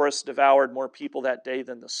saying the forest devoured more people that day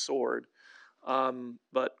than the sword.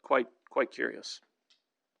 But quite curious.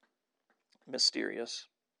 Mysterious.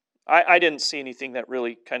 I didn't see anything that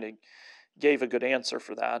really kind of gave a good answer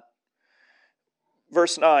for that.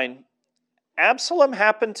 Verse 9, Absalom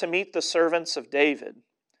happened to meet the servants of David.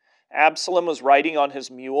 Absalom was riding on his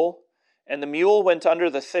mule, and the mule went under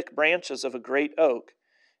the thick branches of a great oak,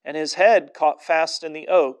 and his head caught fast in the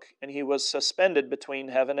oak, and he was suspended between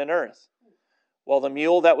heaven and earth, while the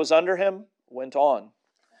mule that was under him went on.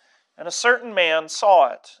 And a certain man saw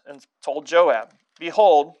it, and told Joab,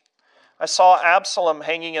 behold, I saw Absalom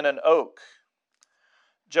hanging in an oak.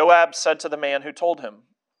 Joab said to the man who told him,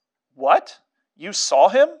 what? You saw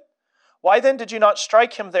him? Why then did you not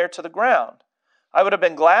strike him there to the ground? I would have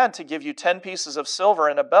been glad to give you 10 pieces of silver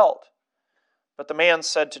and a belt. But the man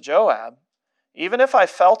said to Joab, even if I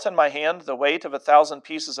felt in my hand the weight of 1,000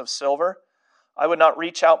 pieces of silver, I would not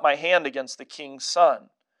reach out my hand against the king's son.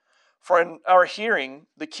 For in our hearing,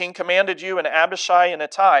 the king commanded you and Abishai and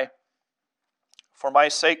Ittai, for my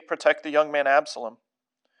sake protect the young man Absalom.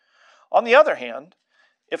 On the other hand,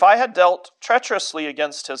 if I had dealt treacherously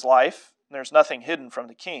against his life, and there's nothing hidden from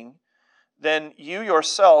the king, then you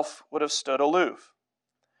yourself would have stood aloof.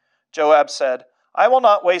 Joab said, I will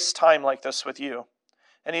not waste time like this with you.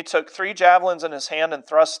 And he took 3 javelins in his hand and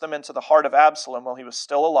thrust them into the heart of Absalom while he was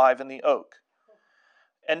still alive in the oak.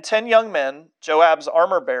 And 10 young men, Joab's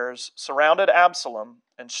armor-bearers, surrounded Absalom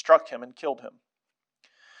and struck him and killed him.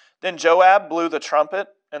 Then Joab blew the trumpet,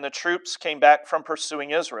 and the troops came back from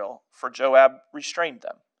pursuing Israel, for Joab restrained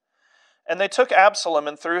them. And they took Absalom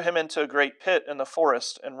and threw him into a great pit in the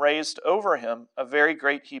forest and raised over him a very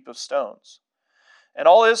great heap of stones. And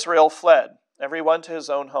all Israel fled, every one to his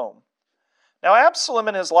own home. Now Absalom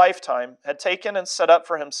in his lifetime had taken and set up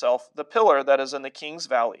for himself the pillar that is in the king's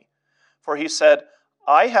valley. For he said,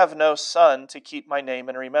 I have no son to keep my name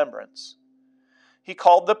in remembrance. He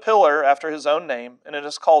called the pillar after his own name, and it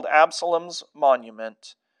is called Absalom's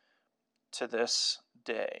monument to this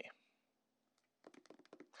day.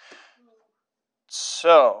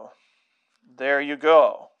 So, there you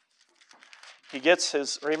go. He gets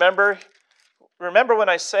his, remember when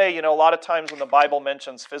I say, a lot of times when the Bible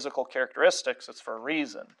mentions physical characteristics, it's for a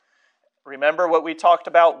reason. Remember what we talked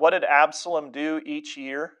about? What did Absalom do each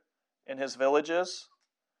year in his villages?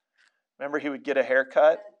 Remember he would get a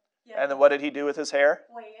haircut? Yeah. And then what did he do with his hair?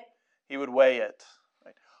 Weigh it. He would weigh it.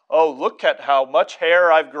 Right? Oh, look at how much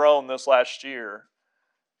hair I've grown this last year.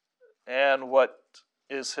 And what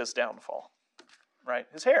is his downfall? Right?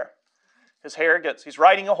 His hair. He's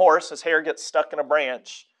riding a horse, his hair gets stuck in a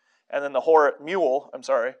branch, and then the mule, it's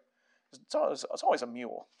always a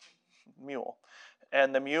mule.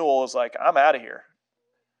 And the mule is like, I'm out of here.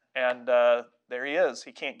 And there he is.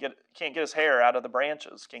 He can't get his hair out of the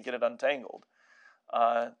branches, can't get it untangled.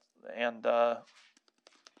 They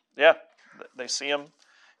see him.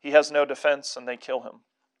 He has no defense, and they kill him.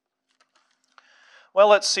 Well,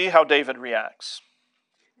 let's see how David reacts.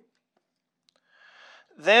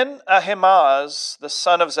 Then Ahimaaz, the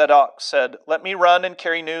son of Zadok, said, Let me run and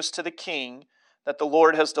carry news to the king that the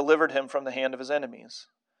Lord has delivered him from the hand of his enemies.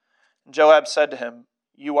 And Joab said to him,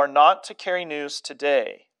 You are not to carry news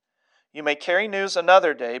today. You may carry news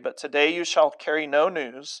another day, but today you shall carry no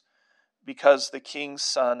news, because the king's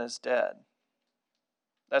son is dead.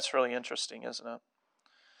 That's really interesting, isn't it?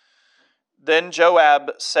 Then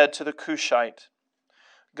Joab said to the Cushite,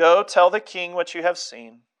 Go tell the king what you have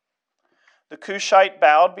seen. The Cushite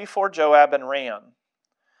bowed before Joab and ran.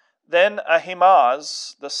 Then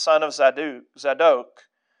Ahimaaz, the son of Zadok,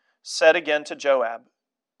 said again to Joab,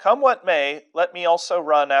 Come what may, let me also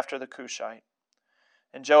run after the Cushite.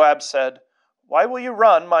 And Joab said, Why will you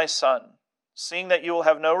run, my son, seeing that you will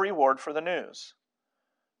have no reward for the news?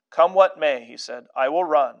 Come what may, he said, I will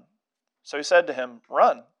run. So he said to him,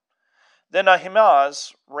 Run. Then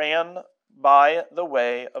Ahimaaz ran by the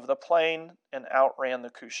way of the plain and outran the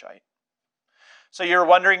Cushite. So you're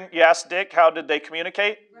wondering, you asked Dick, how did they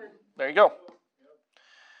communicate? There you go.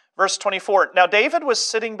 Verse 24, Now David was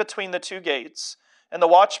sitting between the two gates, and the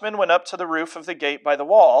watchman went up to the roof of the gate by the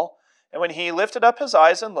wall, and when he lifted up his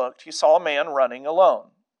eyes and looked, he saw a man running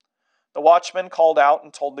alone. The watchman called out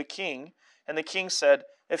and told the king, and the king said,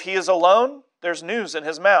 If he is alone, there's news in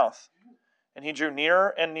his mouth. And he drew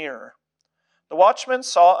nearer and nearer. The watchman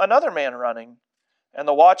saw another man running, and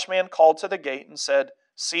the watchman called to the gate and said,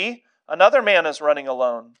 See, another man is running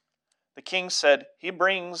alone. The king said, He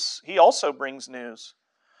also brings news.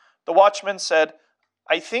 The watchman said,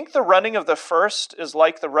 I think the running of the first is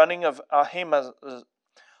like the running of Ahimaaz,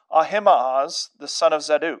 the son of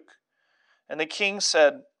Zadok. And the king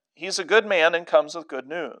said, He is a good man and comes with good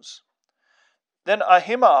news. Then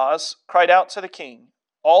Ahimaaz cried out to the king,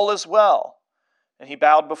 All is well. And he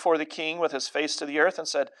bowed before the king with his face to the earth and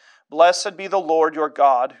said, Blessed be the Lord your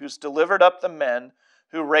God, who's delivered up the men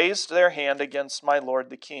who raised their hand against my lord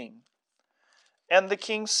the king. And the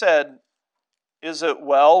king said, Is it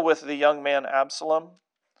well with the young man Absalom?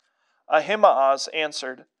 Ahimaaz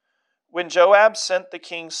answered, When Joab sent the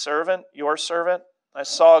king's servant, your servant, I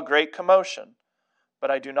saw a great commotion,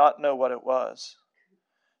 but I do not know what it was.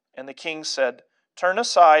 And the king said, Turn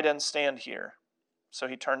aside and stand here. So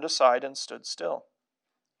he turned aside and stood still.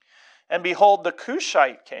 And behold, the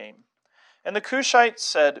Cushite came. And the Cushite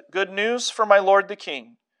said, Good news for my lord the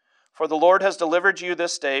king, for the Lord has delivered you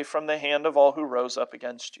this day from the hand of all who rose up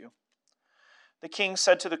against you. The king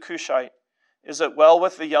said to the Cushite, Is it well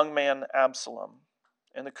with the young man Absalom?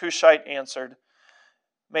 And the Cushite answered,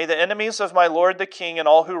 May the enemies of my lord the king and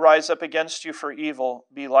all who rise up against you for evil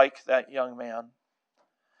be like that young man.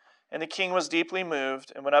 And the king was deeply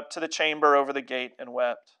moved and went up to the chamber over the gate and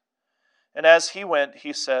wept. And as he went,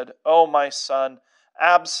 he said, O my son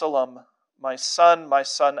Absalom, my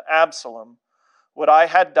son Absalom, would I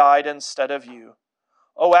had died instead of you.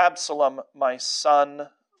 O Absalom, my son,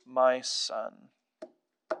 my son.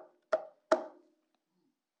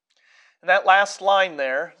 And that last line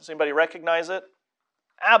there, does anybody recognize it?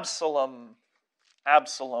 Absalom,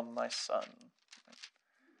 Absalom, my son.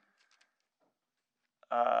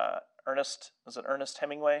 Ernest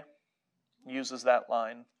Hemingway uses that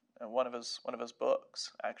line in one of his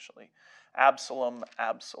books, actually. Absalom,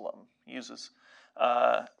 Absalom. He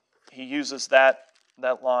uses that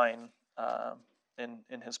line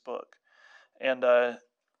in his book. And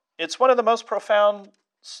it's one of the most profound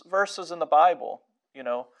verses in the Bible.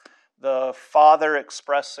 The father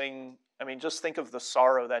expressing, just think of the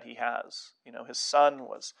sorrow that he has. His son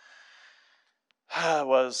was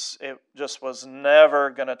never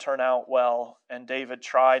going to turn out well, and David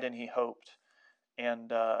tried and he hoped,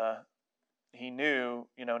 and he knew,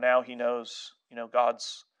 now he knows,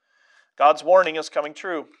 God's warning is coming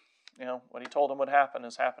true. What he told him would happen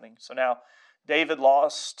is happening. So now David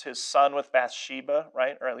lost his son with Bathsheba,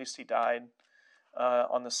 right? Or at least he died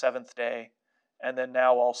on the seventh day. And then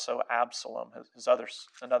now also Absalom,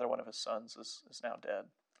 another one of his sons, is now dead.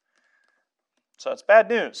 So it's bad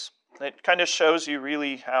news. It kind of shows you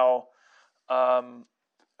really how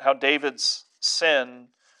David's sin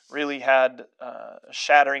really had a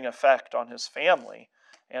shattering effect on his family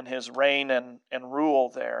and his reign and rule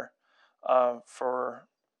there for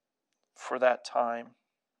that time.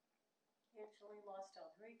 He actually lost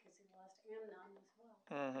all three because he lost Amnon as well.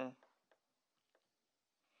 Mm-hmm.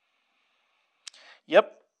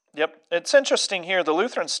 Yep. It's interesting here. The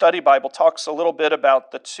Lutheran Study Bible talks a little bit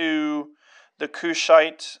about the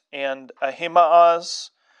Cushite and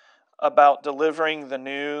Ahimaaz, about delivering the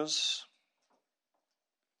news.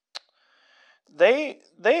 They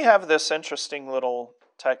have this interesting little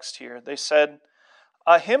text here. They said,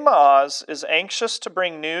 Ahimaaz is anxious to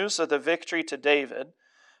bring news of the victory to David,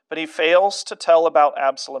 but he fails to tell about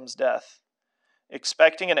Absalom's death.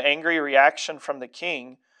 Expecting an angry reaction from the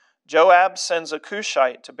king, Joab sends a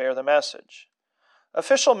Cushite to bear the message.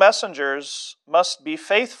 Official messengers must be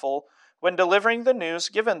faithful when delivering the news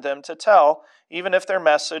given them to tell, even if their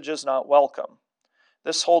message is not welcome.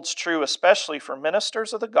 This holds true especially for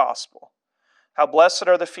ministers of the gospel. How blessed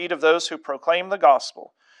are the feet of those who proclaim the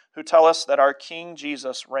gospel, who tell us that our King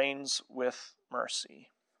Jesus reigns with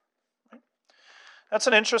mercy. That's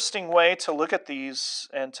an interesting way to look at these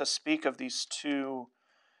and to speak of these two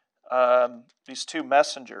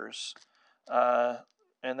messengers,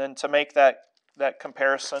 and then to make that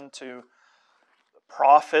comparison to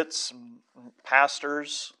prophets and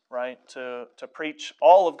pastors, right? To preach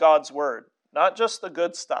all of God's word, not just the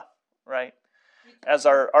good stuff, right? As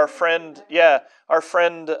our friend,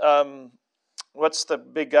 what's the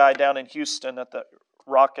big guy down in Houston at the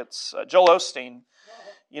Rockets, Joel Osteen,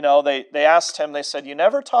 they asked him, they said, you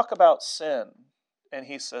never talk about sin. And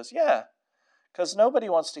he says, yeah, because nobody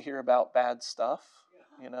wants to hear about bad stuff,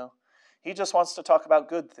 He just wants to talk about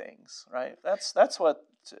good things, right? That's what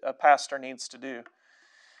a pastor needs to do.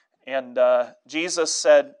 And Jesus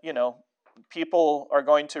said, people are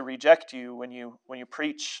going to reject you when you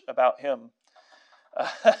preach about him,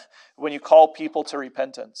 when you call people to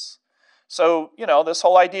repentance. So, this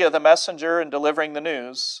whole idea of the messenger and delivering the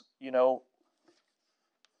news, you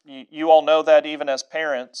all know that even as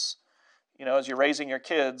parents, as you're raising your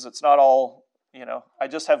kids, it's not all, I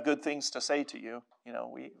just have good things to say to you.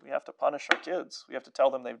 We have to punish our kids. We have to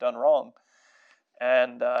tell them they've done wrong.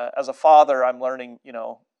 And as a father, I'm learning,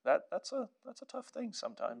 that's a tough thing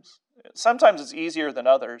sometimes. Sometimes it's easier than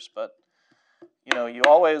others, but you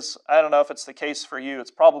always, I don't know if it's the case for you,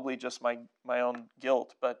 it's probably just my own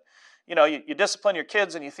guilt, but you discipline your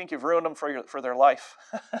kids and you think you've ruined them for their life.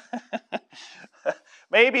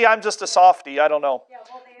 Maybe I'm just a softie, I don't know. Yeah,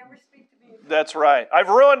 will they ever speak to me? That's right. I've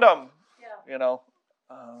ruined them. Yeah.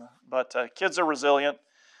 But kids are resilient.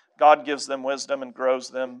 God gives them wisdom and grows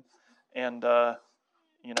them, and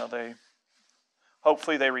they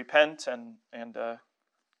hopefully they repent and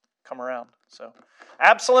come around. So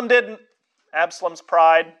Absalom didn't. Absalom's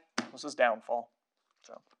pride was his downfall.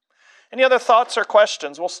 So, any other thoughts or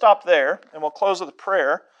questions? We'll stop there and we'll close with a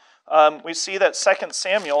prayer. We see that 2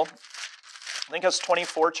 Samuel, I think it's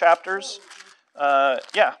 24 chapters.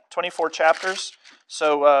 24 chapters.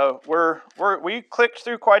 So we clicked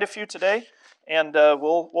through quite a few today, and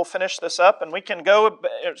we'll finish this up, and we can go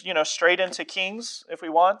straight into Kings if we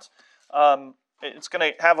want. It's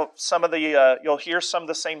going to have some of the you'll hear some of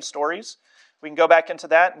the same stories. We can go back into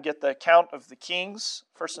that and get the account of the Kings,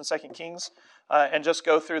 1st and 2nd Kings, and just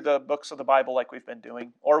go through the books of the Bible like we've been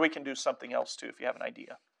doing, or we can do something else too if you have an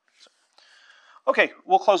idea. Okay,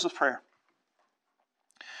 we'll close with prayer.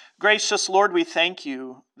 Gracious Lord, we thank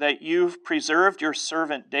you that you've preserved your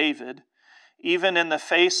servant David, even in the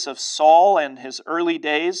face of Saul and his early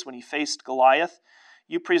days when he faced Goliath.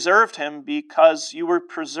 You preserved him because you were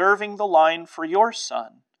preserving the line for your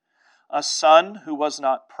son, a son who was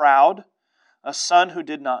not proud, a son who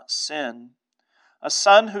did not sin, a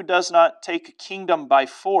son who does not take a kingdom by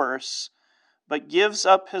force, but gives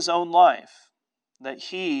up his own life, that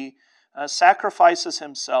he sacrifices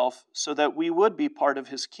himself so that we would be part of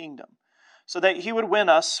his kingdom. so that he would win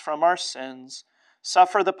us from our sins,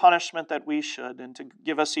 suffer the punishment that we should, and to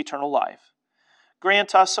give us eternal life.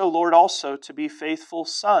 Grant us, O Lord, also to be faithful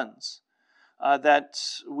sons, that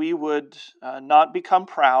we would not become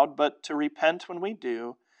proud, but to repent when we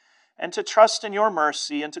do, and to trust in your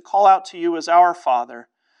mercy, and to call out to you as our Father,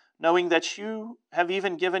 knowing that you have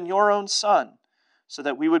even given your own Son, so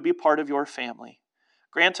that we would be part of your family.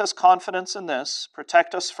 Grant us confidence in this,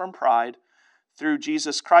 protect us from pride, through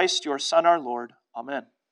Jesus Christ, your Son, our Lord. Amen.